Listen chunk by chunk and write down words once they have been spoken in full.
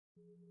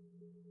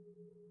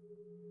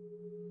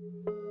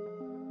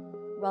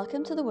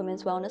Welcome to the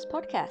Women's Wellness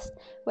Podcast,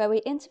 where we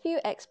interview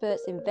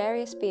experts in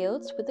various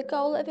fields with the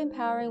goal of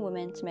empowering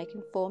women to make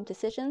informed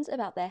decisions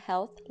about their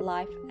health,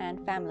 life,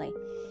 and family.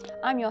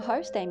 I'm your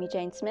host, Amy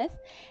Jane Smith,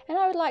 and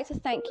I would like to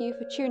thank you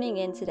for tuning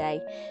in today.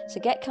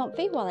 So get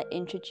comfy while I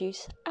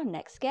introduce our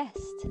next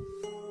guest.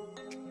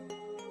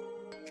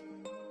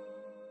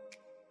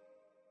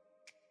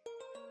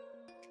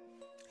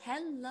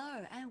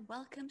 Hello and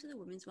welcome to the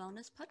Women's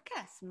Wellness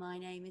Podcast. My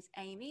name is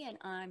Amy and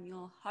I'm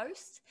your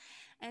host.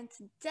 And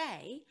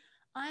today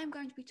I am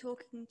going to be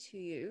talking to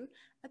you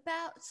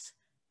about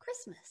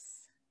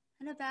Christmas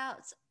and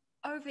about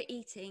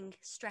overeating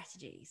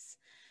strategies.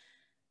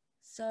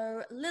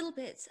 So a little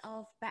bit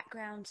of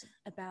background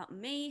about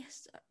me.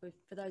 So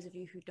for those of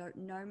you who don't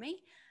know me,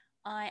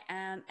 I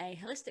am a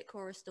holistic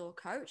core restore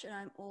coach and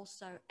I'm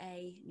also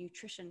a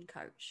nutrition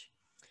coach.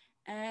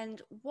 And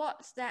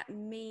what that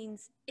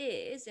means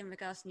is, in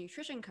regards to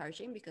nutrition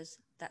coaching, because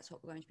that's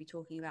what we're going to be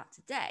talking about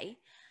today,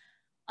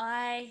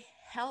 I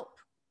help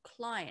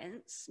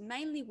clients,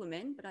 mainly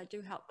women, but I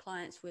do help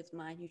clients with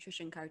my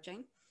nutrition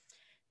coaching,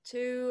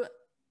 to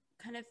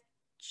kind of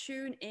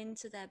tune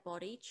into their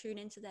body, tune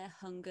into their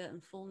hunger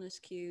and fullness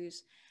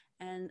cues,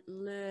 and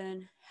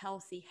learn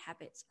healthy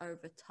habits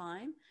over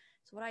time.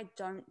 So what I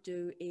don't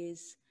do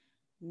is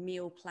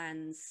meal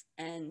plans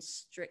and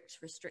strict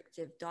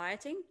restrictive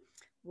dieting.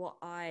 What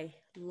I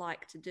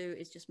like to do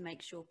is just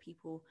make sure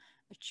people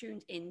are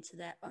tuned into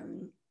their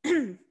own,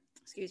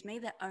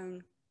 their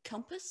own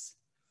compass,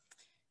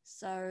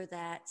 so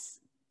that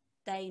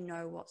they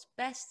know what's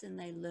best and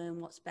they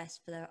learn what's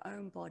best for their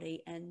own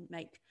body and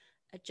make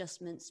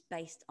adjustments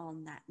based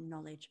on that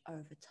knowledge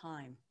over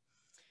time.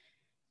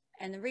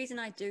 And the reason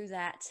I do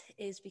that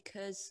is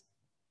because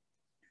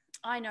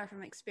I know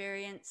from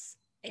experience,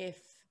 if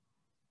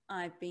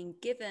I've been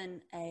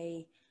given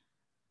a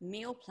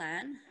meal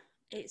plan,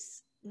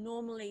 it's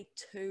normally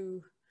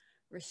too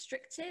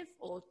restrictive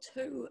or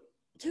too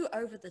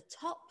over the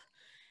top,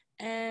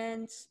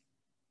 and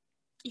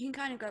you can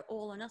kind of go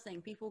all or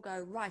nothing. People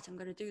go, right, I'm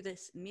going to do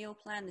this meal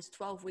plan, this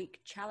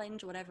 12-week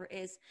challenge, whatever it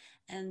is,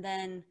 and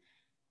then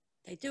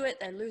they do it,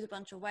 they lose a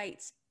bunch of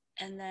weight,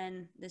 and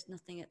then there's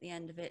nothing at the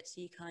end of it.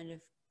 So you kind of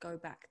go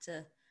back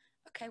to,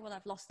 okay, well,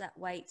 I've lost that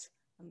weight,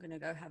 I'm going to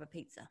go have a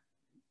pizza.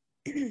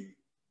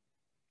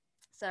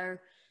 So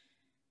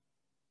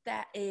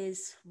that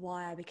is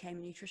why I became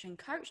a nutrition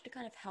coach, to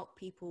kind of help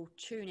people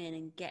tune in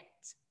and get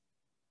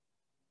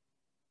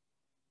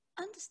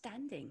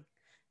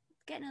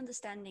an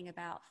understanding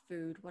about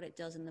food, what it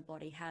does in the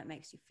body, how it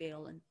makes you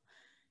feel, and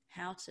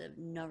how to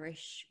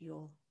nourish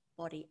your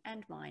body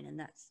and mind.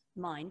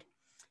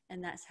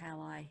 And that's how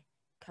I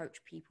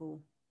coach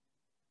people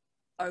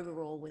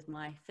overall with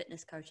my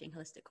fitness coaching,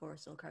 holistic core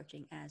restore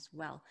coaching as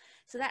well.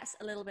 So that's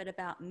a little bit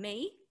about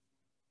me.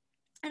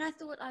 And I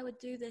thought I would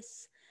do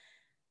this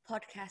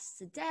podcast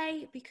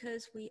today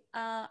because we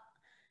are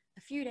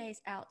a few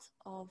days out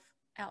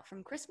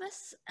from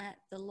Christmas. At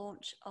the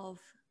launch of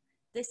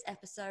this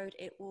episode,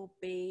 it will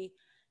be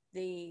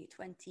the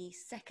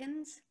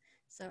 22nd,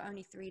 so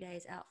only 3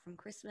 days out from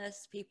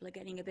Christmas. People are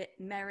getting a bit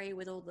merry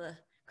with all the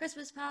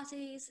Christmas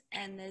parties,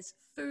 and there's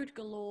food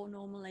galore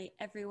normally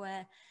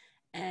everywhere,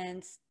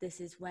 and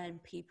this is when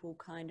people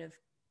kind of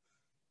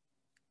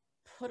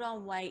put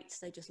on weight.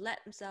 They just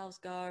let themselves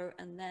go,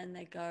 and then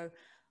they go,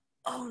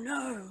 oh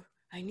no,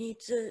 I need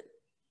to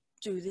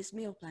do this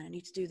meal plan. I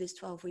need to do this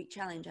 12-week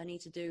challenge. I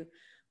need to do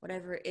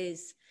whatever it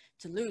is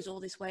to lose all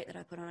this weight that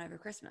I put on over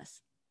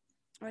Christmas.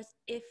 Whereas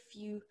if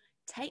you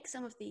take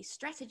some of these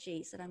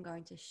strategies that I'm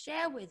going to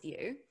share with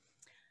you,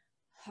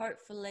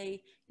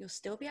 hopefully you'll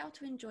still be able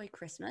to enjoy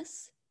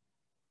Christmas.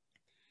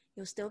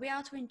 You'll still be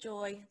able to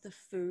enjoy the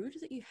food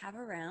that you have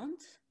around,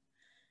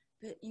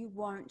 but you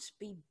won't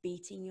be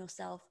beating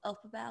yourself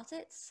up about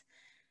it.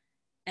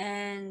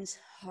 And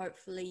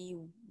hopefully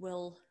you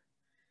will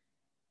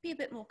be a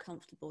bit more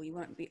comfortable. You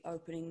won't be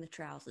opening the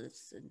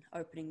trousers and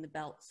opening the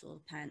belts or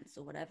the pants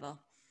or whatever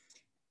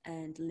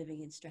and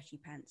living in stretchy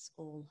pants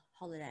all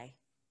holiday.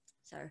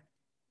 So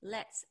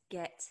let's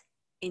get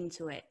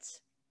into it.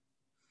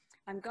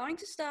 I'm going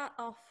to start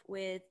off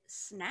with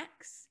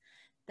snacks.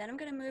 Then I'm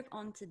going to move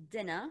on to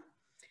dinner.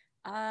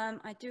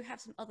 I do have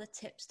some other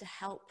tips to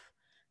help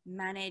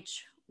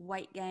manage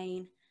weight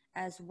gain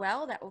as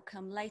well. That will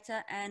come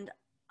later. And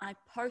I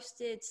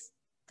posted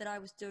that I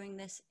was doing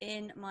this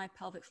in my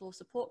pelvic floor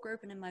support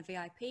group and in my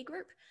VIP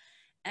group,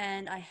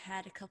 and I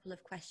had a couple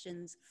of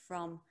questions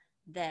from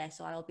there,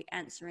 so I'll be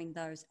answering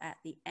those at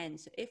the end.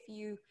 So if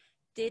you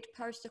did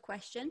post a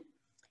question,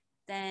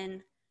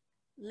 then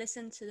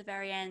listen to the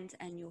very end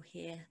and you'll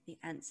hear the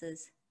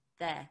answers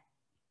there.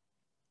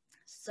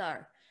 So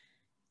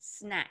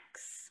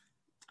snacks,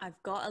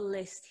 I've got a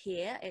list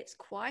here. It's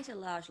quite a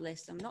large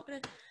list. I'm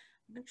going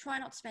to try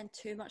not to spend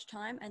too much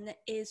time, and there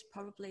is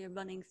probably a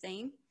running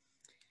theme,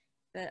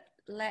 but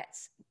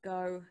let's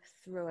go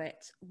through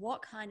it.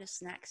 What kind of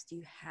snacks do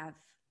you have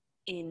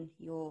in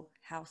your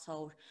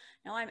household?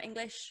 Now, I'm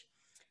English.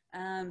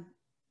 I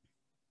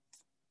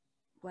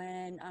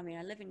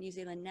live in New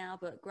Zealand now,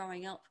 but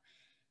growing up,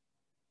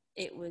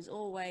 it was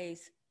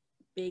always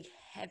big,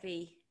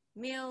 heavy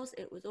meals.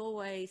 It was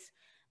always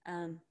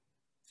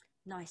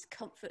nice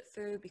comfort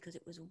food because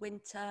it was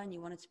winter and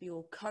you wanted to be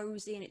all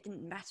cozy, and it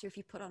didn't matter if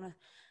you put on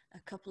a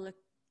couple of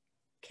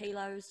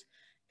kilos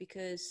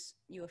because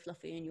you were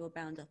fluffy and you were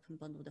bound up and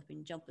bundled up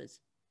in jumpers.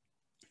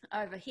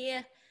 Over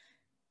here,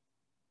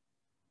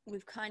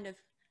 we've kind of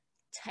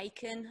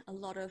taken a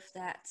lot of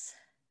that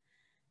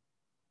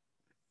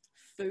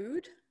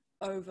food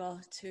over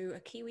to a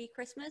Kiwi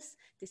Christmas,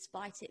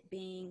 despite it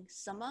being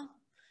summer.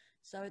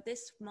 So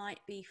this might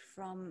be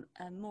from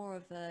more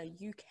of a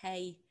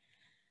UK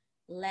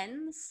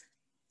lens,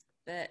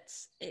 but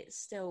it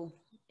still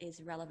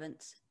is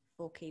relevant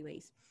for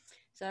Kiwis.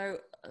 So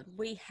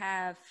we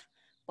have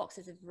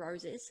boxes of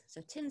roses,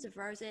 so tins of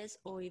roses,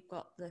 or you've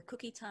got the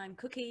cookie time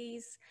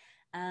cookies,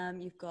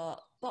 you've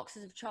got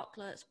boxes of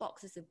chocolates,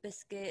 boxes of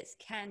biscuits,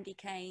 candy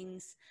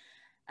canes,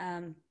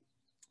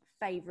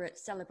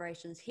 favorites,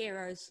 celebrations,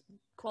 heroes,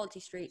 quality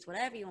streets,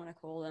 whatever you want to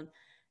call them.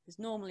 There's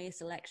normally a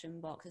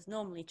selection box, there's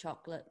normally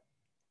chocolate,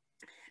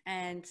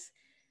 and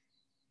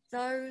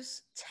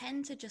those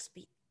tend to just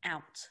be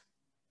out.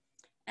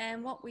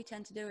 And what we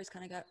tend to do is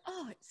kind of go,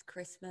 oh, it's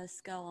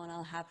Christmas, go on,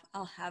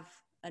 I'll have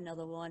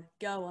another one,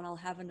 go on, I'll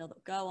have another,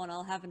 go on,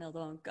 I'll have another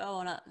one, go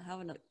on, I'll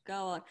have another,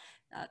 go on.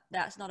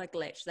 That's not a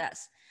glitch,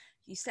 that's,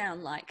 you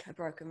sound like a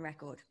broken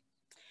record.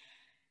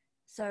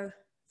 So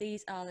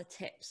these are the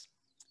tips.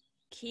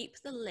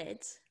 Keep the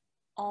lid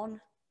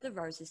on the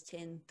roses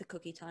tin, the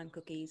cookie time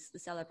cookies, the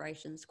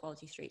celebrations,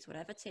 quality streets,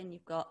 whatever tin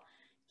you've got,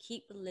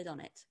 keep the lid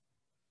on it.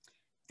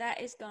 That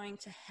is going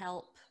to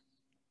help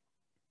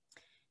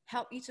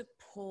you to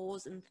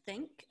pause and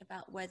think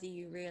about whether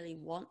you really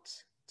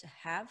want to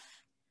have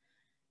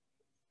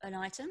an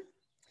item.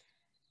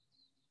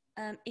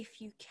 If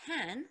you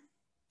can,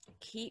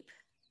 keep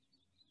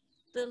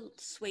the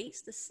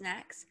sweets, the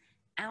snacks,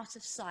 out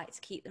of sight.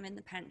 Keep them in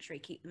the pantry,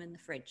 keep them in the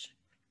fridge.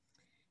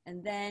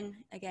 And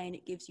then again,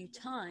 it gives you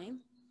time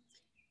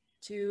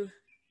to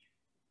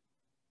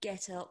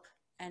get up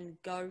and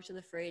go to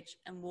the fridge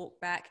and walk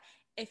back.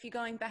 If you're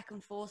going back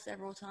and forth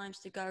several times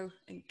to go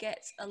and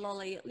get a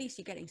lolly, at least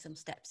you're getting some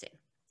steps in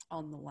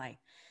on the way.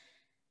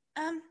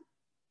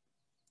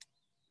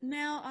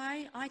 Now,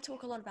 I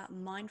talk a lot about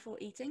mindful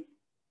eating.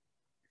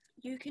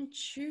 You can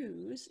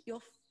choose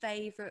your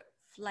favorite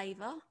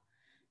flavor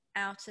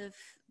out of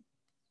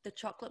the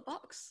chocolate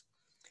box.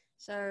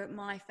 So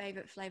my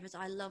favorite flavors,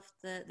 I love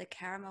the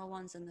caramel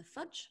ones and the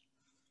fudge.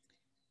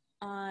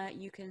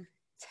 You can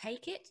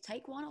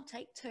take one or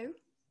take two.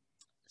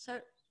 So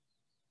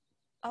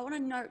I want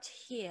to note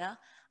here,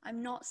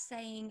 I'm not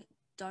saying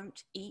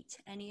don't eat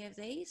any of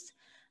these.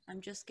 I'm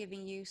just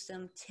giving you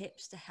some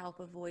tips to help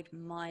avoid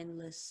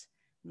mindless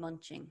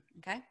munching,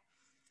 okay?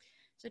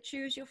 So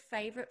choose your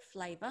favorite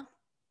flavor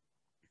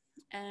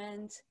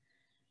and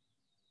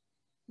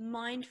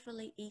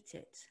mindfully eat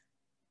it.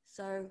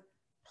 So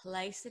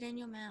place it in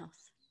your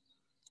mouth.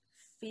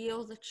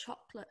 Feel the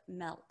chocolate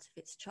melt if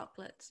it's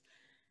chocolate.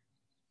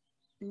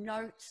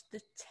 Note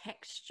the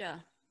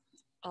texture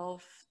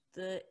of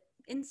the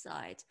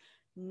inside.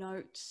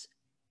 Note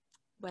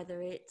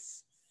whether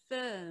it's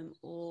firm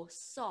or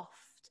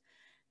soft.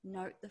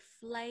 Note the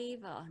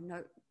flavor.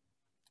 Note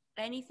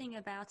anything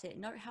about it.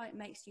 Note how it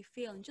makes you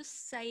feel, and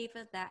just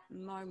savor that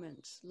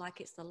moment like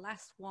it's the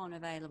last one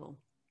available.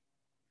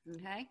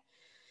 Okay?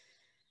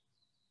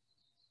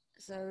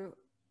 So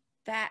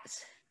that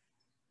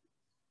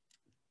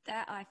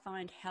I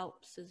find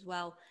helps as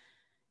well,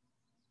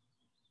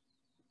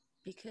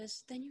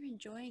 because then you're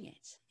enjoying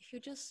it. If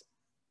you're just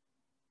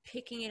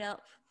picking it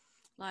up,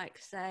 like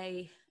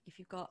like if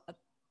you've got a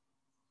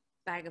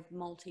bag of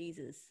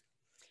Maltesers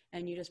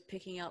and you're just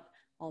picking up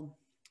sound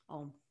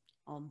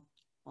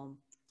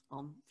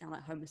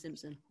like Homer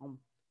Simpson,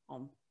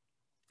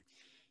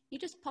 you're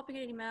just popping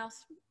it in your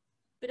mouth,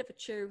 bit of a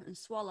chew and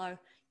swallow.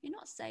 You're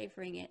not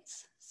savoring it.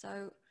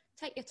 So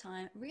take your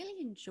time, really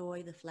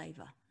enjoy the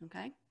flavor,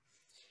 okay?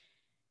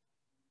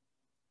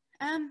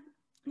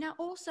 Now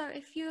also,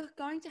 if you're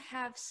going to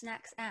have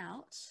snacks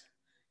out,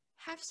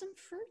 have some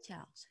fruit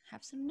out,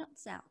 have some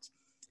nuts out.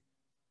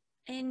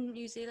 In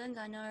New Zealand,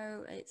 I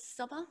know it's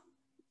summer.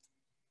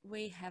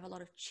 We have a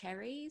lot of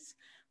cherries.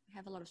 We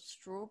have a lot of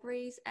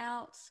strawberries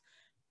out.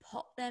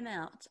 Pop them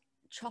out.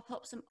 Chop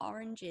up some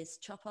oranges.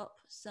 Chop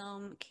up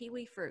some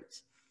kiwi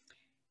fruit.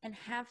 And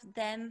have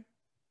them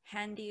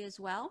handy as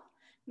well.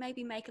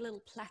 Maybe make a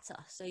little platter.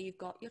 So you've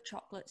got your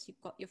chocolates,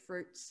 you've got your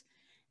fruits.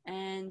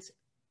 And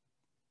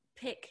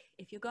pick,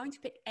 if you're going to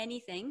pick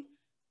anything,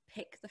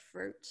 pick the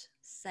fruit.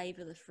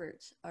 Savor the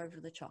fruit over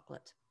the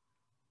chocolate.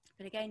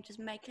 But again, just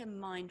make a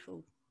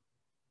mindful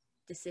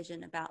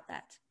decision about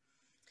that.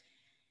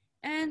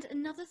 And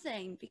another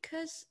thing,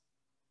 because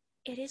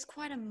it is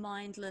quite a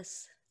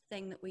mindless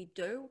thing that we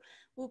do,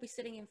 we'll be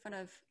sitting in front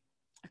of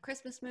a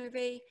Christmas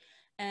movie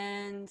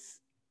and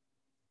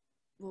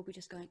we'll be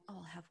just going, oh,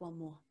 I'll have one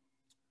more.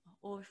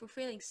 Or if we're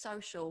feeling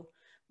social,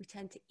 we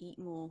tend to eat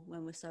more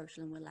when we're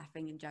social and we're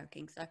laughing and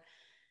joking. So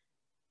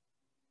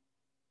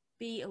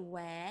be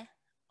aware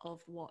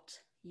of what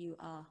you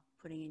are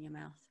putting in your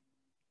mouth.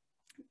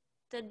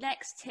 the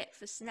next tip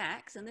for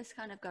snacks, and this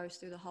kind of goes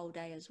through the whole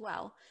day as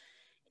well,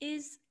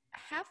 is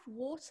have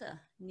water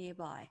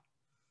nearby.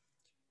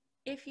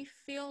 If you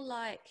feel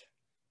like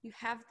you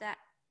have that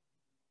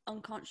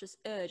unconscious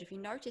urge, if you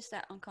notice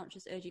that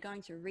unconscious urge, you're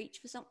going to reach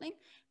for something,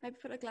 maybe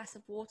put a glass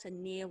of water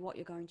near what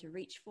you're going to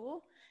reach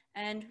for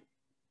and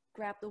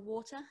grab the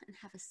water and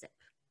have a sip.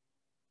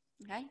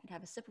 Okay, and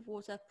have a sip of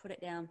water, put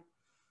it down.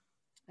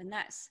 And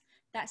that's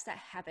that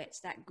habit,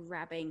 that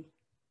grabbing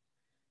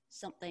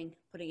something,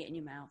 putting it in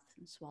your mouth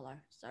and swallow.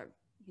 So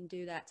you can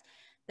do that.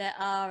 There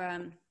are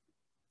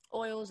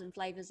oils and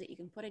flavors that you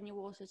can put in your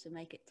water to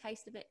make it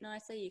taste a bit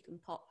nicer. You can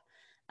pop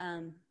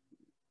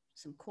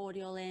some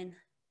cordial in,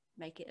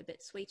 make it a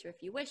bit sweeter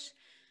if you wish.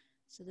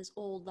 So there's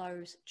all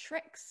those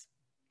tricks.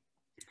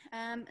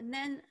 And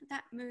then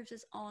that moves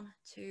us on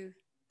to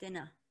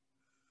dinner.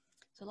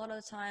 So a lot of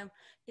the time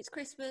it's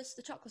Christmas,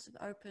 the chocolates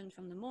have opened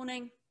from the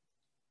morning.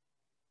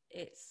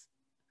 It's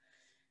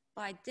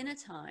by dinner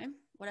time,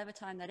 whatever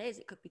time that is,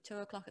 it could be 2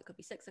 o'clock, it could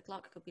be 6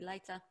 o'clock, it could be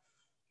later.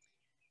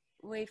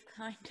 We've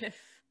kind of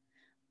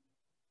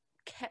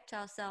kept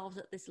ourselves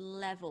at this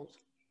level,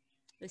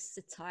 this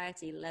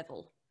satiety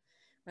level,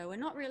 where we're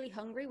not really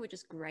hungry, we're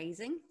just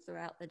grazing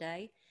throughout the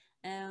day,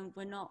 and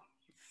we're not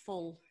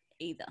full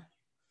either.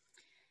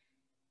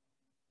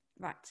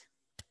 Right.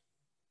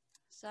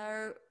 So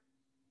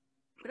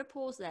I'm going to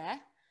pause there,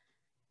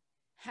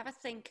 have a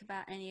think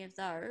about any of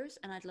those,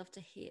 and I'd love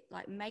to hear,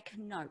 like, make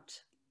a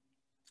note.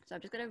 So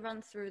I'm just going to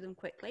run through them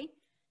quickly.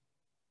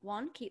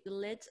 1, keep the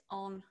lid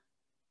on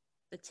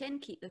the tin,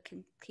 keep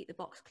the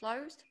box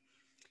closed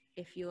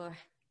if you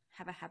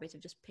have a habit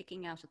of just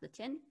picking out of the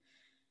tin.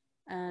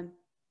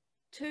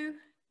 2,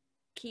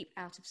 keep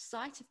out of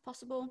sight if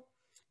possible.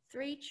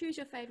 3, choose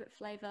your favorite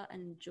flavor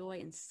and enjoy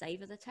and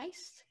savor the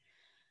taste.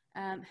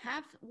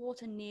 Have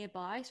water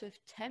nearby, so if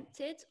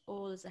tempted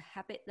or there's a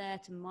habit there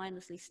to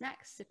mindlessly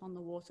snack, sip on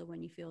the water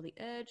when you feel the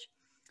urge.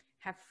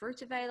 Have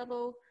fruit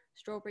available,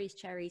 strawberries,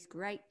 cherries,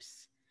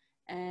 grapes.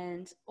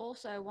 And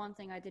also, one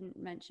thing I didn't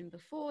mention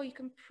before, you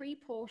can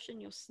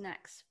pre-portion your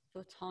snacks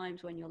for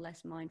times when you're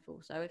less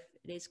mindful. So if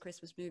it is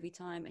Christmas movie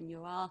time and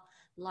you are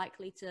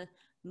likely to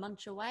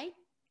munch away,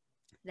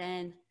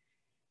 then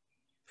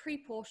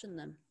pre-portion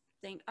them.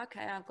 Think,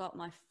 okay, I've got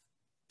my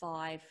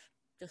 5,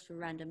 just a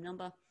random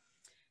number,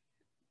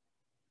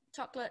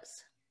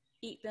 chocolates,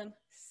 eat them,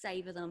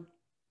 savor them,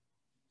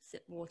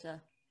 sip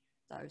water,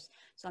 those.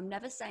 So I'm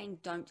never saying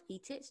don't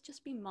eat it,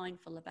 just be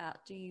mindful about,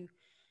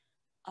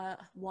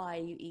 why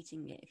are you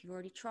eating it? If you've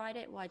already tried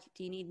it, why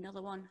do you need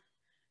another one?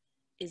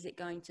 Is it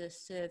going to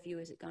serve you?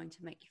 Is it going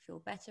to make you feel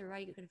better? Or are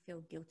you going to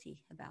feel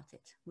guilty about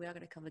it? We are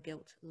going to cover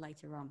guilt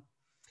later on.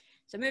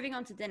 So moving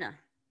on to dinner.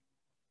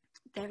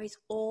 There is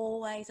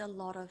always a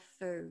lot of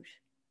food.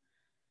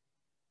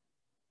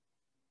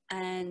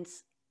 And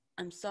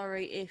I'm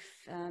sorry if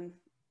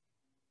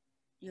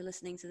you're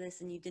listening to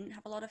this and you didn't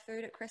have a lot of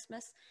food at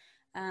Christmas.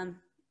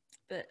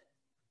 But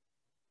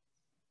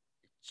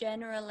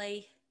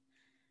generally,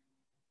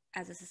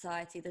 as a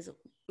society,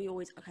 we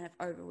always kind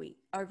of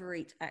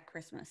overeat at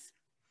Christmas.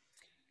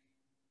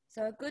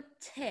 So a good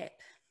tip,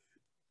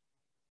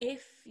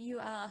 if you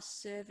are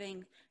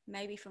serving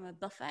maybe from a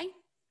buffet,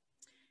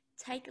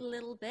 take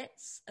little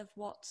bits of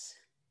what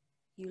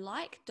you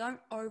like. Don't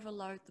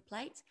overload the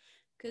plate,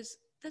 because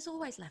there's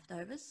always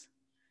leftovers.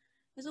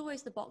 There's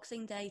always the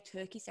Boxing Day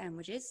turkey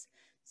sandwiches.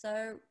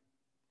 So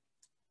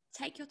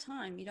take your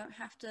time. You don't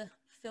have to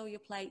fill your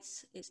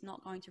plates. It's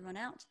not going to run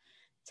out.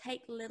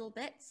 Take little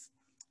bits.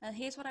 And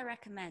here's what I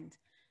recommend.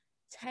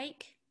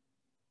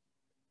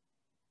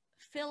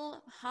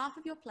 Fill half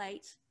of your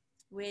plate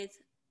with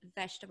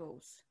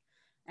vegetables.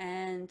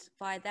 And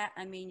by that,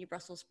 I mean your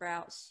Brussels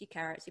sprouts, your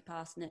carrots, your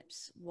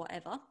parsnips,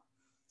 whatever.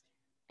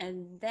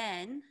 And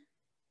then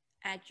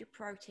add your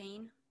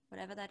protein,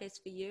 whatever that is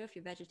for you. If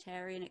you're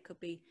vegetarian, it could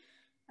be,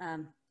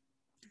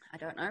 I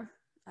don't know,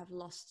 I've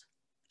lost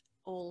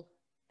all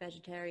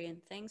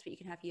vegetarian things, but you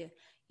can have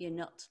your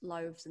nut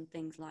loaves and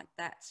things like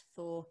that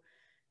for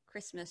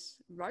Christmas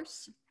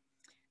roasts.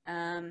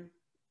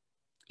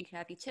 You can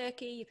have your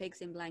turkey, your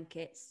pigs in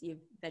blankets, your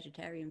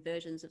vegetarian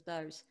versions of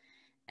those,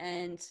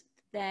 and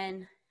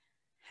then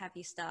have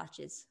your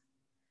starches.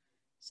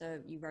 So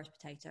your roast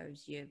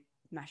potatoes, your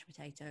mashed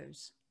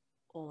potatoes,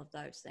 all of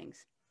those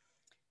things.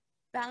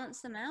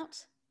 Balance them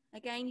out.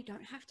 Again, you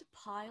don't have to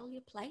pile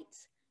your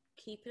plate.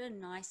 Keep it a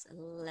nice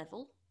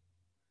level.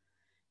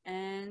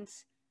 And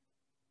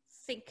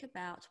think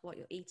about what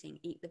you're eating.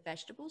 Eat the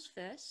vegetables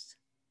first,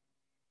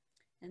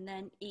 and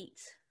then eat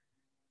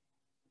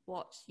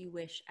what you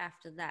wish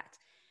after that.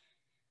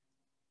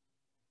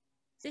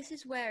 This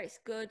is where it's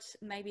good,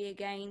 maybe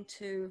again,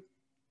 to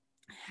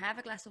have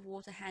a glass of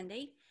water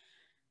handy.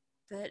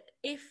 But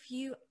if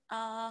you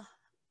are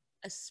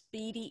a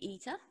speedy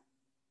eater,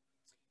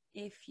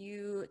 if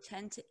you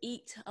tend to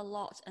eat a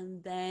lot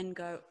and then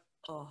go,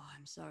 oh,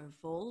 I'm so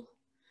full,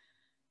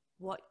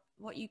 what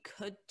you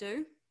could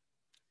do,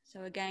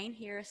 so again,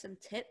 here are some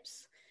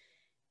tips,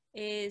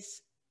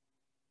 is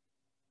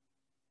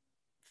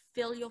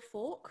fill your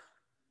fork,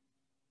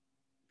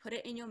 put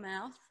it in your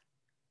mouth,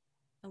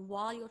 And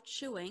while you're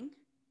chewing,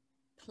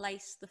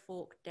 place the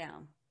fork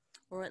down.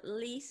 Or at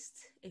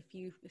least,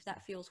 if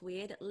that feels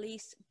weird, at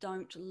least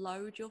don't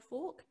load your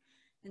fork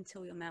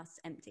until your mouth's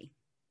empty.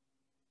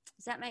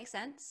 Does that make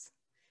sense?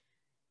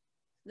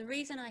 The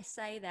reason I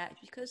say that is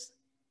because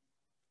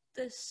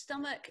the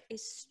stomach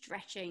is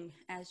stretching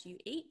as you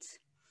eat,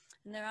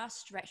 and there are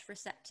stretch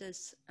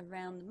receptors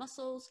around the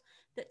muscles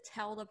that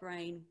tell the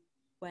brain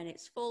when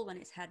it's full, when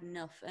it's had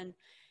enough. And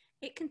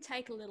it can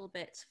take a little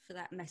bit for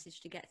that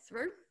message to get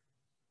through,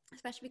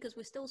 especially because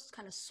we're still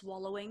kind of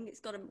swallowing. It's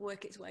got to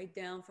work its way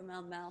down from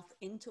our mouth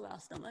into our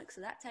stomach.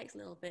 So that takes a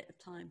little bit of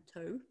time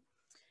too.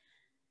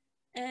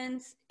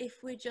 And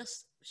if we're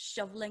just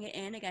shoveling it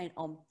in again,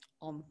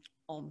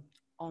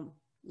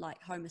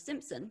 like Homer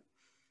Simpson,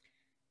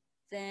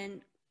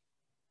 then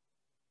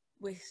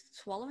we're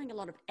swallowing a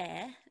lot of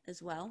air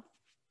as well.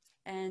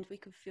 And we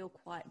can feel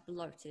quite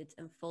bloated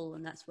and full.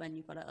 And that's when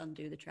you've got to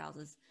undo the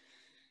trousers.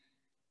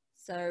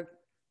 So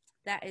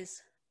that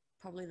is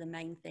probably the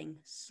main thing.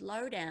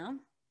 Slow down.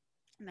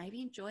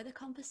 Maybe enjoy the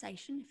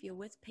conversation if you're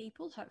with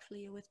people.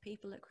 Hopefully you're with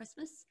people at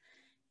Christmas.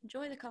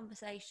 Enjoy the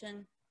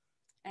conversation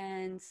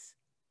and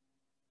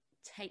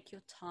take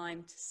your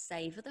time to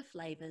savor the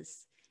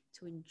flavors,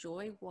 to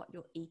enjoy what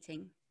you're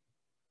eating.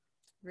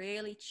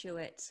 Really chew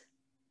it,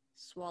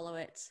 swallow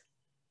it,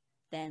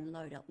 then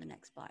load up the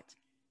next bite.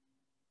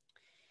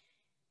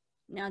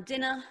 Now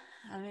dinner,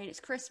 I mean, it's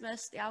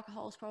Christmas. The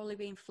alcohol's probably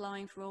been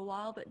flowing for a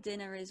while, but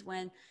dinner is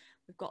when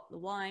we've got the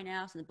wine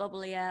out and the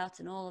bubbly out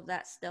and all of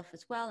that stuff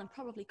as well, and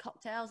probably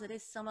cocktails. It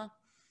is summer.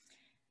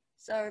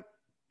 So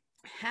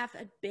have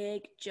a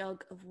big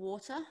jug of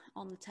water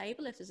on the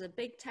table. If there's a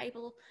big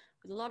table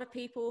with a lot of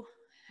people,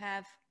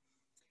 have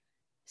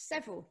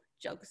several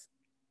jugs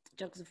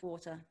of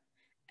water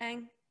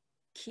and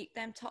keep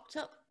them topped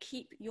up.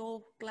 Keep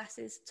your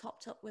glasses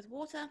topped up with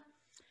water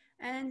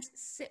and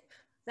sip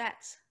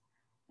that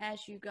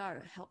as you go.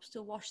 It helps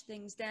to wash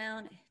things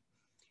down,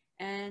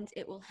 and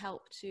it will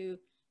help to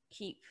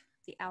keep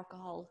the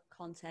alcohol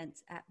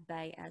content at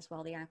bay as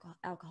well, the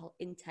alcohol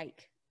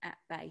intake at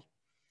bay.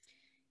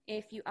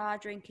 If you are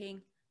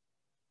drinking,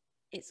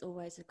 it's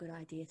always a good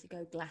idea to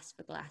go glass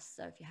for glass.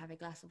 So if you have a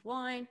glass of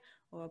wine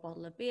or a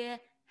bottle of beer,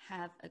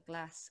 have a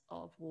glass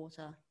of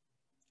water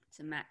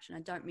to match. And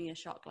I don't mean a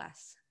shot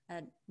glass,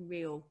 a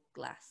real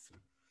glass,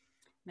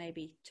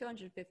 maybe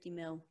 250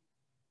 ml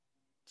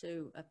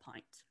to a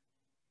pint.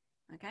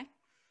 Okay.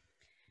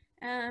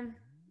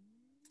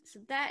 So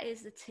that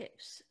is the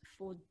tips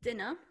for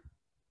dinner.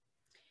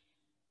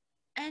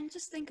 And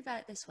just think about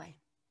it this way.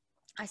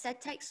 I said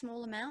take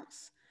small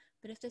amounts,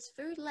 but if there's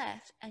food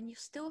left and you're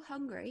still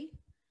hungry,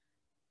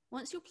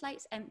 once your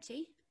plate's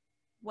empty,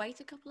 wait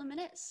a couple of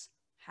minutes,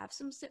 have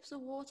some sips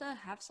of water,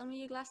 have some of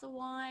your glass of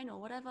wine or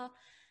whatever.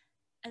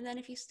 And then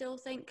if you still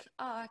think,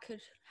 oh, I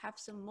could have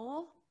some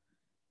more,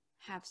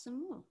 have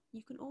some more.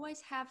 You can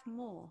always have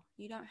more.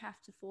 You don't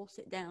have to force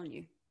it down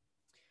you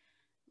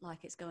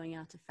like it's going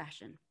out of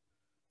fashion.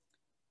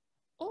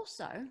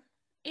 Also,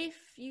 if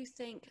you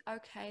think,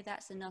 okay,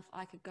 that's enough,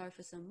 I could go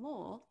for some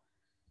more,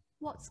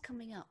 what's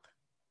coming up?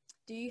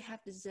 Do you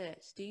have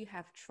desserts? Do you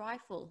have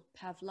trifle,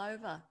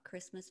 pavlova,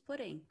 Christmas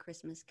pudding,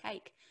 Christmas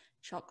cake,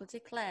 chocolate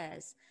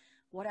eclairs?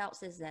 What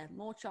else is there?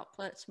 More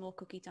chocolates, more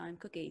cookie time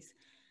cookies.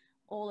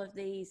 All of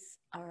these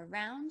are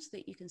around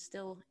that you can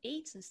still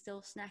eat and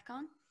still snack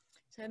on.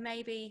 So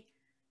maybe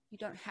you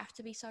don't have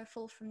to be so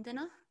full from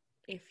dinner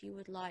if you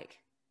would like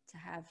to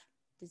have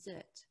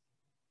dessert.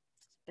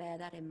 Just bear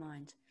that in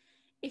mind.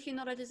 If you're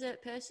not a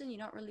dessert person, you're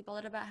not really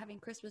bothered about having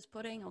Christmas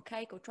pudding or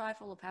cake or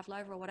trifle or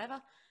pavlova or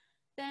whatever,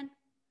 then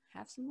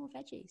have some more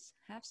veggies,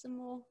 have some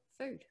more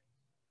food.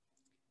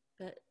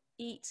 But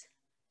eat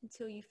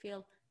until you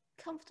feel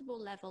comfortable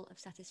level of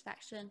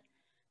satisfaction,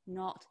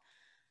 not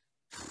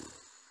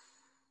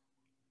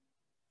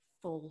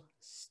full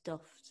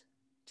stuffed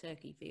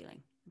turkey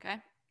feeling, okay?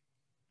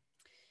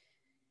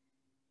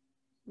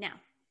 Now,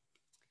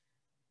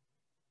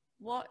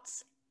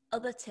 what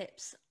other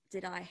tips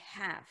did I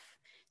have?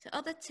 So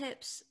other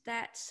tips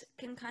that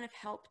can kind of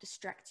help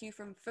distract you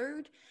from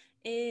food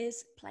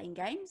is playing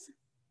games.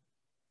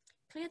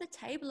 Clear the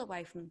table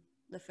away from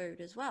the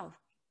food as well.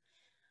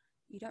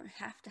 You don't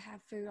have to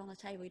have food on the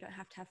table. You don't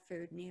have to have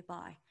food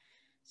nearby.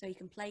 So you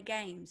can play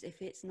games.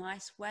 If it's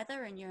nice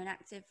weather and you're an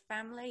active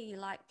family, you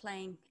like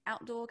playing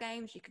outdoor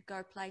games, you could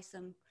go play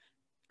some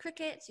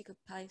cricket, you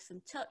could play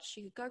some touch,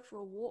 you could go for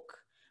a walk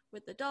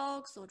with the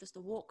dogs or just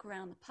a walk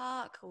around the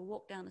park or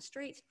walk down the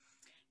street.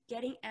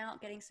 Getting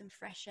out, getting some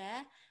fresh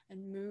air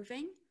and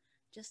moving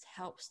just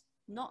helps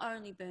not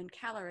only burn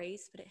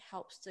calories, but it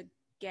helps to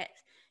get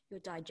your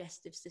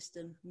digestive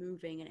system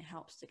moving, and it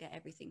helps to get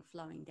everything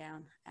flowing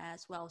down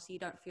as well, so you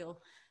don't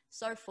feel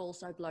so full,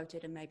 so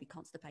bloated, and maybe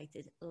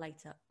constipated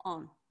later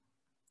on.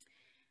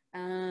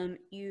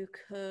 You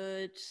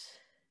could,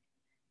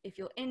 if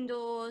you're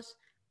indoors,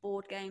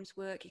 board games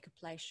work. You could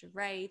play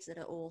charades that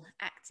are all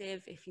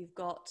active. If you've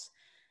got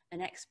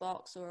an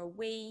Xbox or a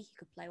Wii, you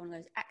could play one of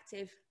those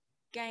active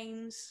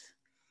games,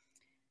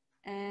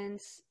 and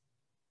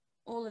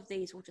all of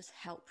these will just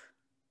help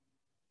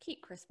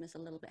keep Christmas a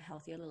little bit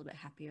healthier, a little bit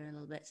happier, a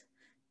little bit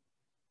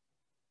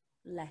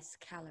less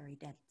calorie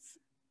dense.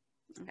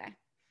 Okay.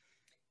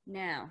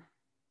 Now,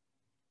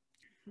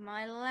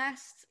 my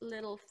last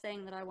little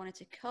thing that I wanted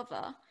to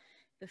cover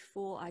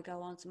before I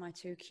go on to my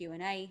 2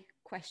 Q&A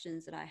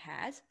questions that I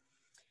had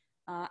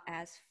are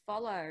as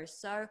follows.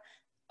 So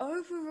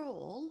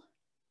overall,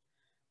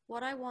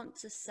 what I want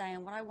to say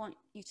and what I want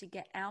you to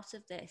get out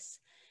of this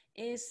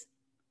is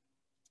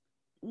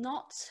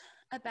not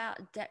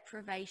about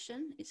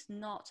deprivation. It's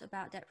not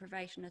about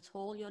deprivation at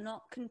all. You're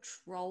not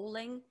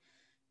controlling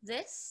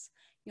this.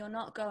 You're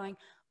not going,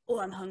 oh,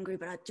 I'm hungry,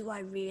 but do I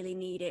really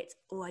need it?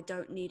 Or I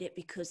don't need it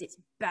because it's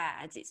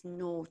bad, it's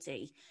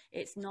naughty.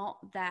 It's not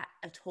that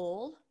at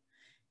all.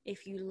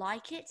 If you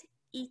like it,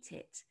 eat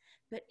it.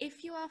 But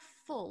if you are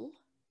full,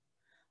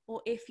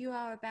 or if you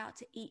are about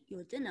to eat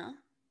your dinner,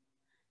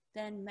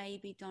 then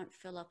maybe don't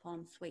fill up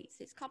on sweets.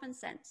 It's common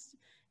sense.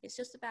 It's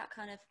just about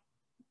kind of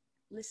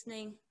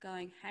listening,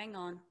 going, hang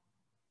on,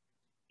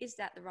 is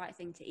that the right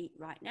thing to eat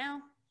right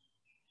now?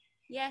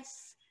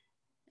 Yes.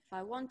 If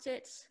I want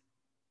it,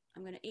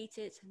 I'm going to eat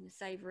it, I'm going to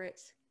savor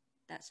it.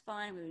 That's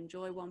fine. I'm going to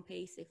enjoy one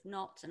piece. If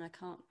not, and I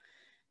can't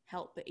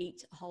help but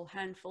eat whole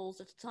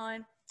handfuls at a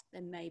time,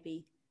 then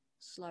maybe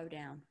slow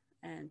down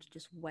and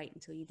just wait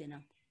until your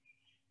dinner.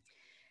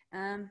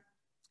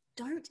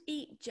 Don't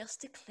eat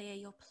just to clear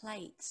your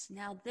plate.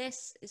 Now,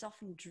 this is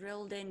often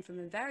drilled in from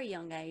a very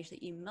young age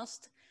that you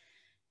must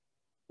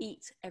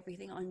eat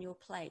everything on your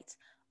plate.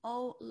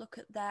 Oh, look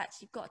at that.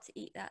 You've got to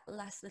eat that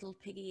last little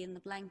piggy in the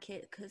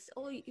blanket because,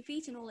 oh, you've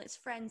eaten all its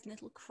friends and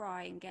it'll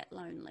cry and get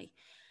lonely.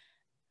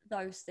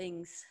 Those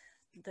things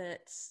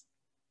that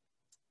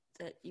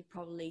you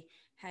probably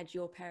had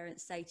your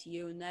parents say to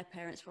you, and their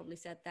parents probably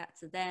said that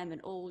to them,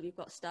 and all you've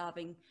got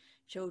starving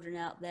children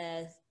out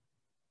there,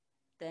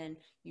 then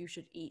you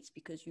should eat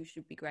because you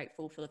should be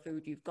grateful for the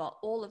food you've got.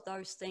 All of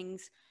those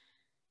things,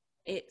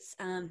 it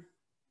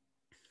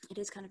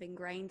is kind of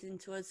ingrained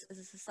into us as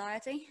a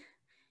society.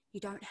 You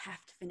don't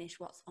have to finish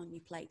what's on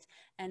your plate.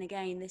 And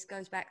again, this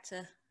goes back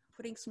to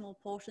putting small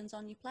portions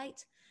on your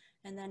plate.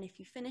 And then if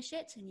you finish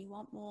it and you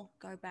want more,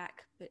 go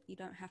back, but you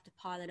don't have to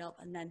pile it up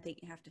and then think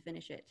you have to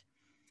finish it.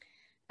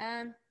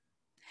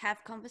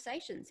 Have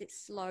conversations. It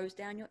slows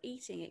down your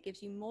eating. It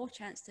gives you more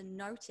chance to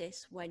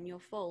notice when you're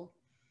full.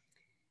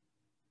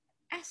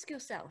 Ask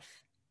yourself,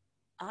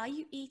 are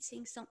you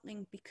eating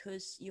something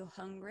because you're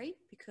hungry,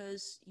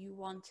 because you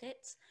want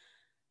it?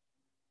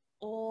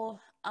 Or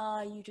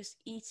are you just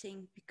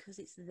eating because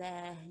it's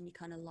there and you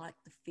kind of like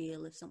the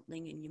feel of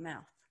something in your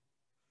mouth?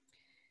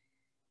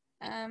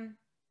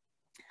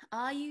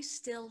 Are you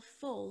still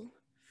full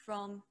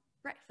from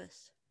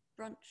breakfast,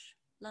 brunch,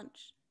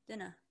 lunch,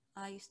 dinner?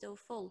 Are you still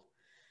full?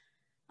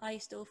 Are you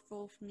still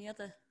full from the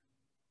other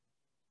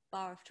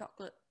bar of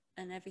chocolate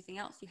and everything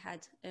else you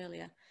had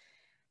earlier?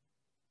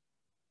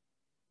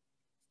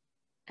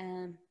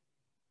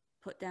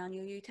 Put down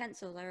your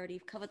utensils. I already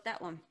covered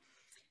that one.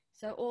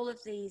 So all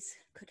of these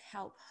could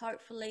help.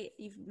 Hopefully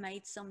you've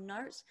made some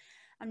notes.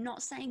 I'm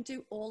not saying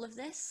do all of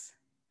this.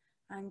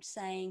 I'm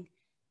saying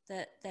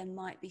that there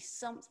might be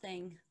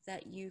something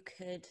that you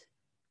could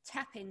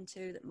tap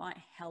into that might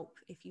help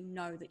if you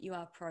know that you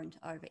are prone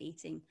to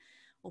overeating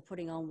or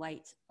putting on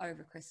weight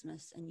over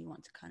Christmas and you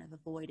want to kind of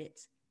avoid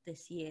it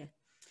this year.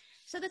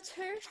 So the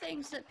 2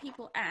 things that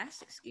people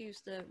ask,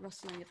 excuse the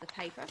rustling of the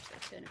paper, so I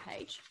turn a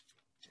page.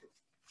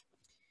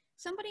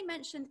 Somebody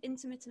mentioned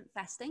intermittent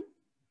fasting.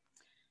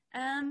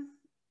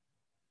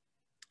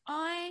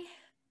 I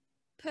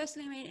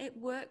personally, I mean, it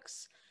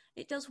works.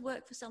 It does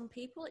work for some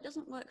people. It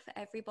doesn't work for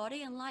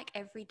everybody. And like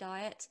every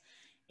diet,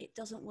 it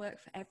doesn't work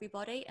for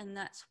everybody. And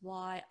that's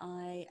why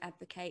I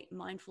advocate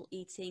mindful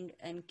eating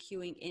and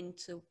cueing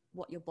into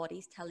what your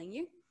body's telling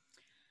you.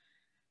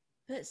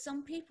 But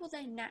some people,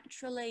 they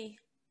naturally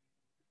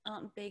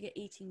aren't big at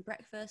eating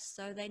breakfast.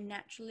 So they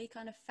naturally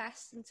kind of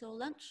fast until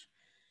lunch.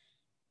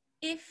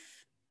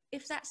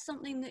 If that's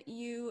something that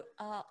you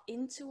are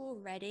into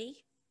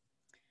already,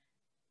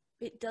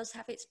 it does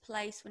have its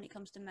place when it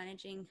comes to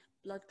managing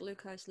blood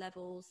glucose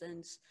levels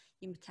and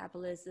your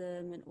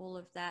metabolism and all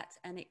of that.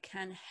 And it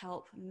can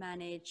help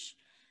manage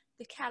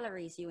the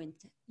calories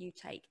you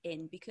take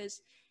in.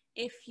 Because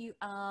if you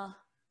are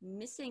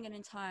missing an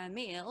entire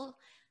meal,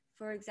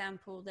 for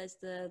example, there's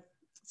the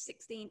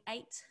 16-8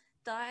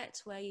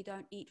 diet where you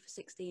don't eat for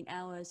 16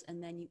 hours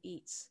and then you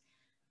eat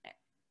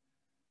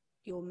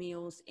your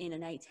meals in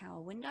an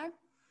 8-hour window.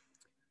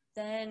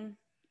 Then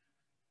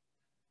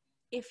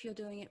if you're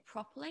doing it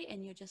properly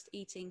and you're just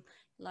eating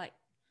like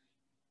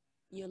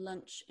your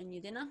lunch and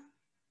your dinner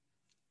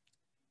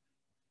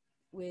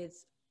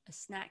with a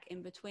snack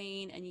in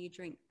between, and you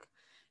drink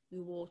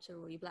your water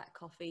or your black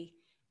coffee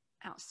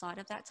outside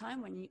of that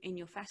time when you in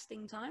your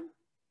fasting time,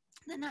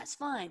 then that's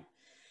fine.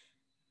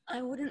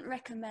 I wouldn't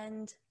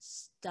recommend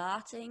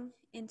starting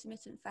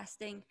intermittent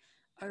fasting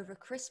over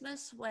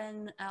Christmas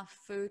when our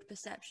food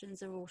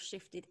perceptions are all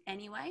shifted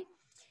anyway,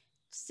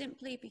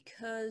 simply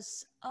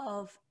because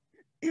of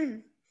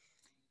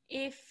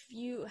if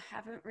you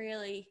haven't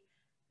really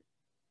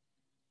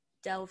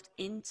delved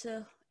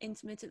into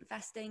intermittent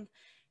fasting,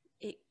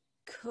 it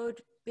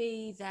could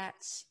be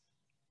that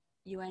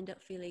you end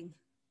up feeling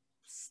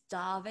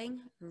starving,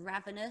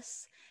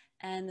 ravenous,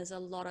 and there's a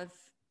lot of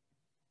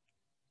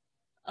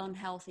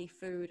unhealthy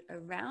food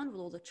around with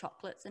all the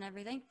chocolates and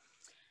everything.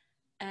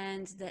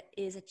 And there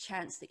is a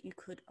chance that you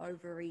could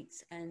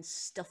overeat and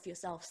stuff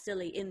yourself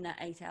silly in that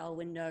 8-hour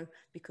window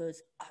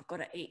because I've got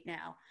to eat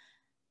now.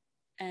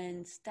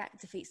 And that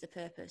defeats the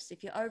purpose.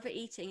 If you're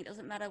overeating, it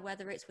doesn't matter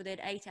whether it's within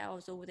 8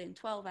 hours or within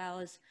 12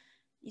 hours,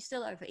 you're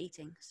still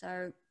overeating.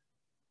 So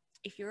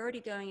if you're already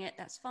doing it,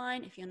 that's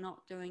fine. If you're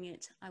not doing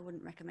it, I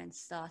wouldn't recommend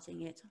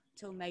starting it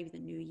until maybe the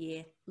new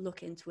year.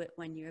 Look into it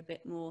when you're a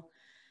bit more,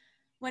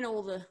 when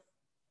all the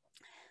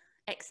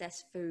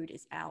excess food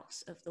is out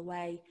of the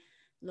way.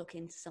 Look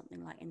into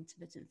something like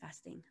intermittent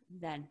fasting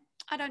then.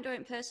 I don't do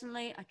it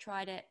personally. I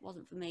tried it,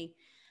 wasn't for me.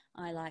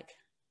 I like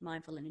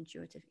mindful and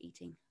intuitive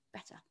eating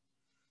better.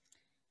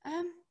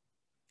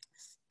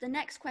 The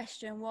next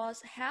question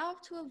was how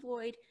do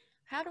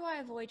I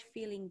avoid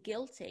feeling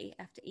guilty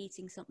after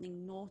eating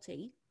something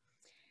naughty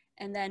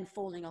and then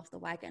falling off the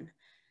wagon?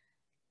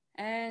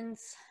 And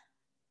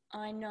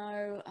I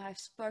know I've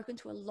spoken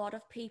to a lot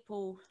of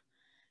people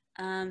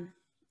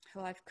who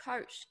I've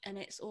coached, and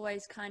it's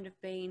always kind of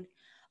been,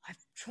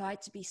 I've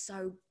tried to be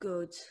so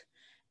good,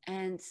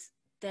 and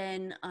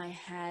then I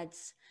had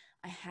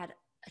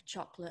a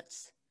chocolate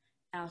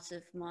out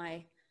of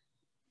my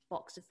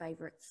box of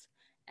favorites,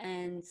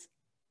 and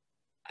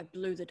I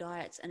blew the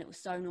diet, and it was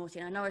so naughty.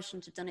 And I know I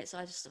shouldn't have done it, so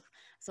I just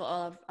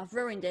thought, oh, I've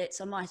ruined it,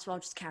 so I might as well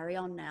just carry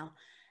on now.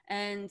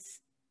 And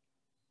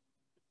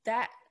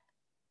that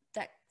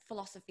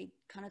philosophy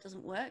kind of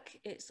doesn't work.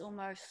 It's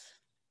almost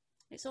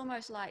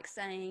like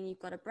saying you've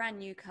got a brand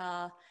new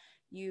car,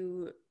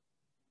 you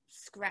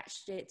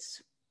scratched it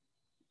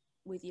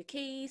with your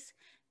keys,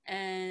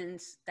 and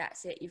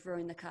that's it, you've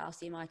ruined the car,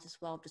 so you might as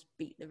well just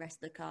beat the rest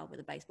of the car with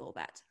a baseball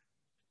bat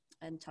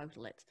and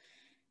total it.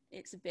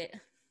 It's a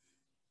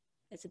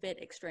bit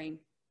extreme,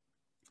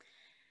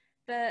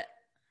 but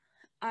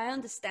I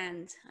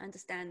understand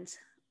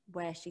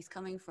where she's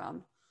coming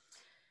from.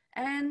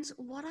 And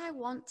what I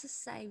want to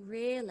say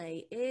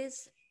really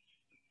is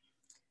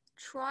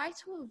try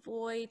to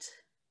avoid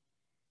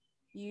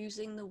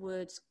using the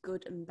words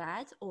good and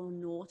bad or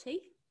naughty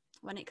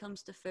when it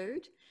comes to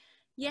food.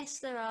 Yes,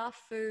 there are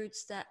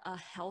foods that are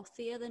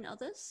healthier than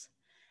others.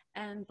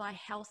 And by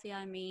healthy,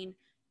 I mean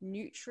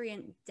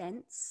nutrient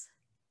dense.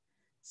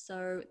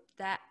 So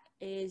that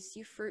is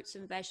your fruits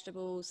and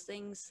vegetables,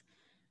 things,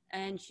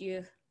 and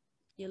your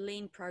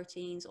lean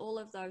proteins, all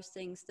of those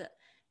things that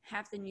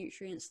have the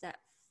nutrients that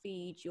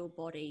feed your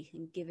body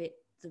and give it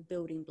the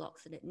building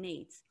blocks that it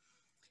needs.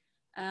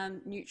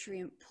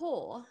 Nutrient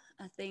poor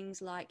are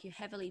things like your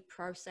heavily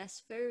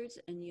processed foods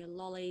and your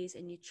lollies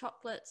and your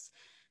chocolates,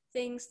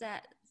 things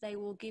that they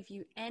will give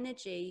you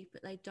energy,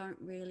 but they don't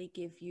really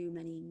give you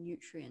many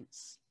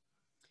nutrients.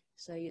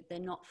 So they're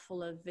not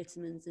full of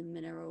vitamins and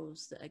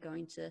minerals that are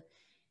going to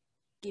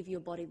give your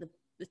body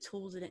the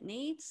tools that it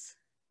needs.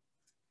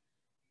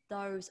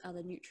 Those are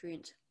the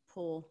nutrient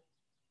poor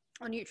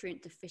or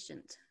nutrient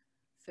deficient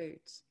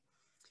foods.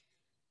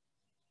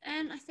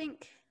 And I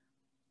think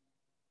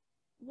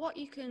what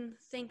you can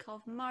think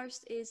of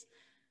most is,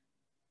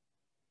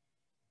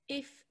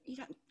 if you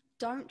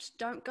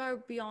don't go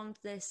beyond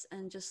this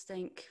and just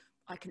think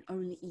I can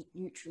only eat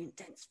nutrient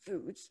dense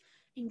foods.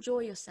 Enjoy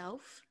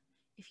yourself.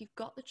 If you've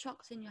got the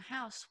chocolate in your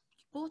house,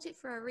 you bought it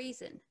for a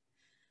reason,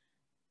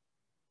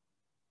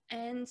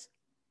 and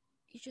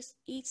you just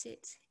eat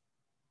it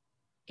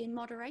in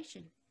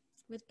moderation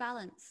with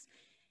balance.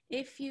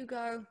 If you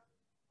go,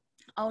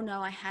 oh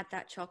no, I had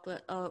that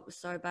chocolate, oh it was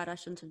so bad, I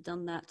shouldn't have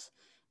done that,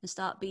 and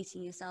start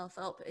beating yourself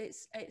up,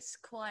 it's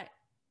quite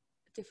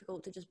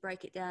difficult to just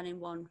break it down in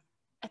one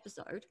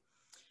episode.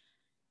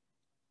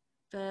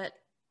 But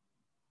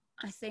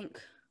I think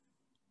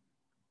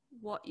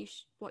what you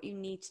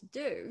need to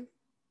do,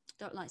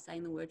 don't like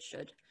saying the word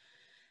should,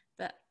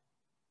 but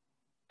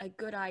a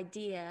good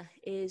idea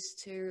is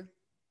to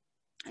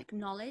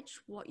acknowledge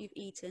what you've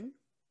eaten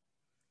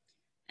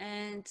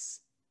and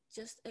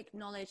just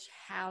acknowledge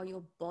how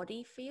your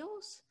body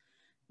feels,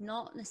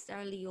 not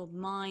necessarily your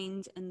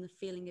mind and the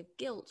feeling of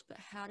guilt, but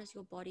how does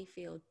your body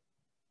feel?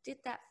 Did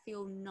that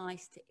feel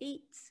nice to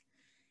eat?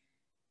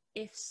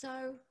 If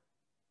so,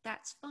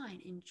 that's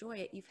fine. Enjoy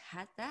it. You've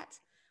had that.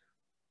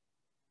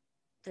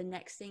 The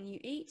next thing you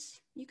eat,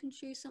 you can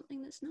choose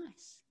something that's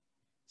nice.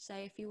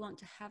 Say if you want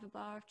to have a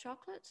bar of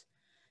chocolate,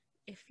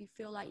 if you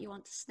feel like you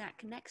want to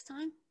snack next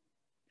time,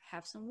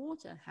 have some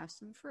water, have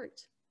some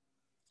fruit.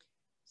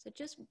 So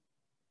just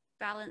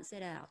balance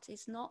it out.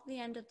 It's not the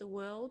end of the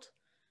world,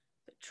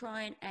 but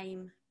try and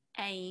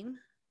aim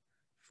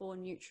for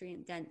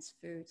nutrient dense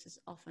foods as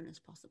often as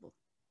possible.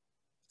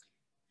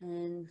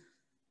 And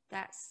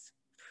that's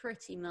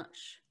pretty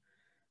much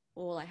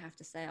all I have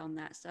to say on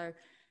that. So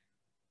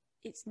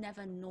it's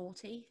never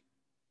naughty,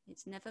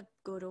 it's never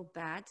good or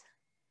bad,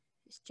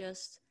 it's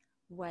just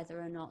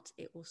whether or not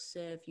it will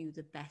serve you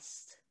the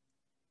best.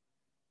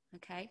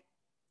 Okay,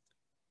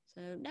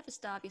 So never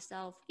starve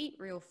yourself, eat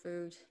real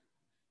food,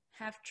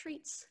 have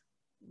treats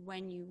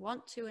when you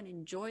want to and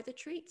enjoy the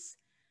treats,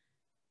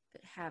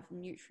 but have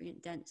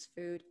nutrient dense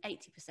food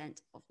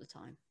 80% of the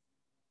time.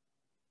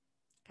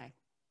 Okay.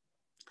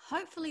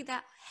 Hopefully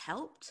that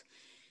helped.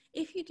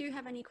 If you do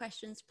have any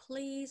questions,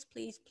 please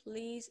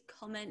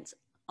comment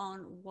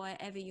on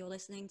wherever you're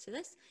listening to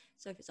this.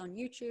 So if it's on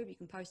YouTube, you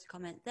can post a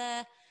comment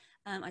there.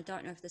 I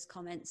don't know if there's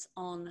comments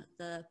on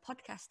the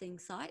podcasting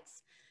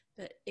sites,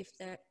 but if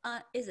there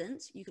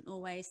isn't, you can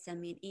always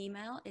send me an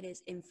email. It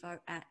is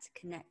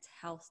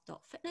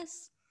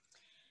info@connecthealth.fitness.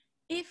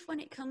 If when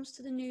it comes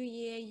to the new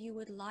year, you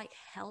would like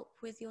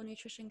help with your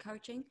nutrition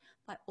coaching,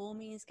 by all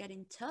means get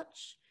in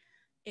touch.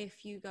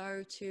 If you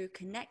go to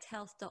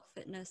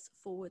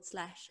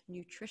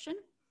connecthealth.fitness/nutrition,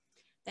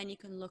 then you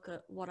can look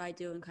at what I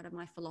do and kind of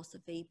my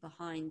philosophy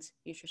behind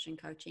nutrition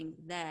coaching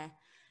there.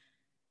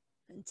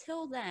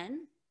 Until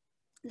then,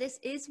 this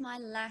is my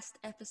last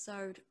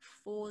episode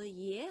for the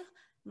year.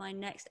 My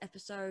next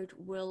episode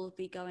will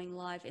be going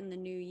live in the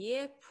new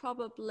year,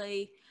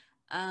 probably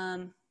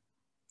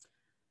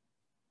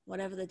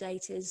whatever the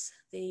date is,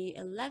 the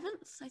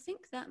 11th, I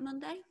think, that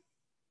Monday.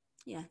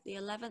 Yeah, the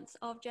 11th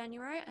of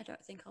January. I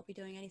don't think I'll be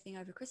doing anything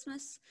over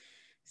Christmas.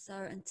 So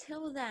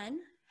until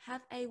then,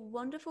 have a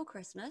wonderful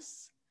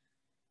Christmas.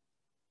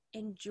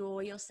 Enjoy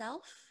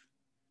yourself.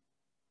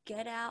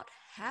 Get out,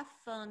 have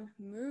fun,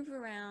 move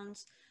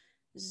around,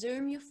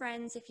 Zoom your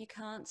friends if you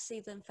can't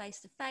see them face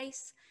to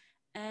face,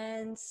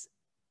 and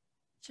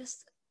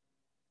just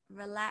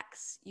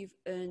relax. You've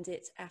earned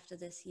it after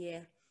this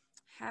year.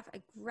 Have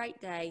a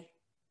great day,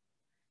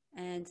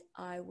 and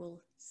I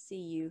will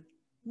see you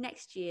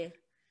next year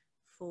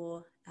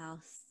for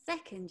our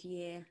second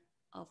year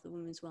of the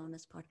Women's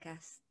Wellness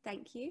Podcast.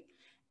 Thank you,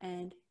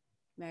 and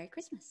Merry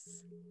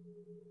Christmas.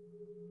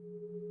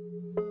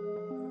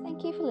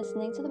 Thank you for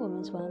listening to the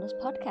Women's Wellness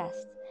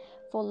Podcast.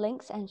 For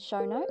links and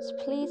show notes,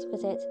 please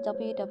visit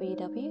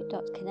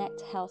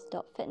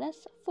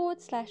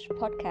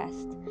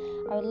www.connecthealth.fitness/podcast.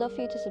 I would love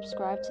for you to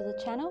subscribe to the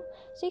channel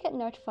so you get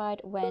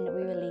notified when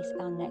we release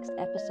our next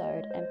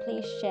episode, and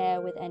please share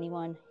with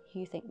anyone who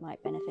you think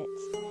might benefit.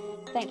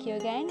 Thank you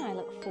again. I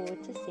look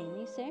forward to seeing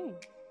you soon.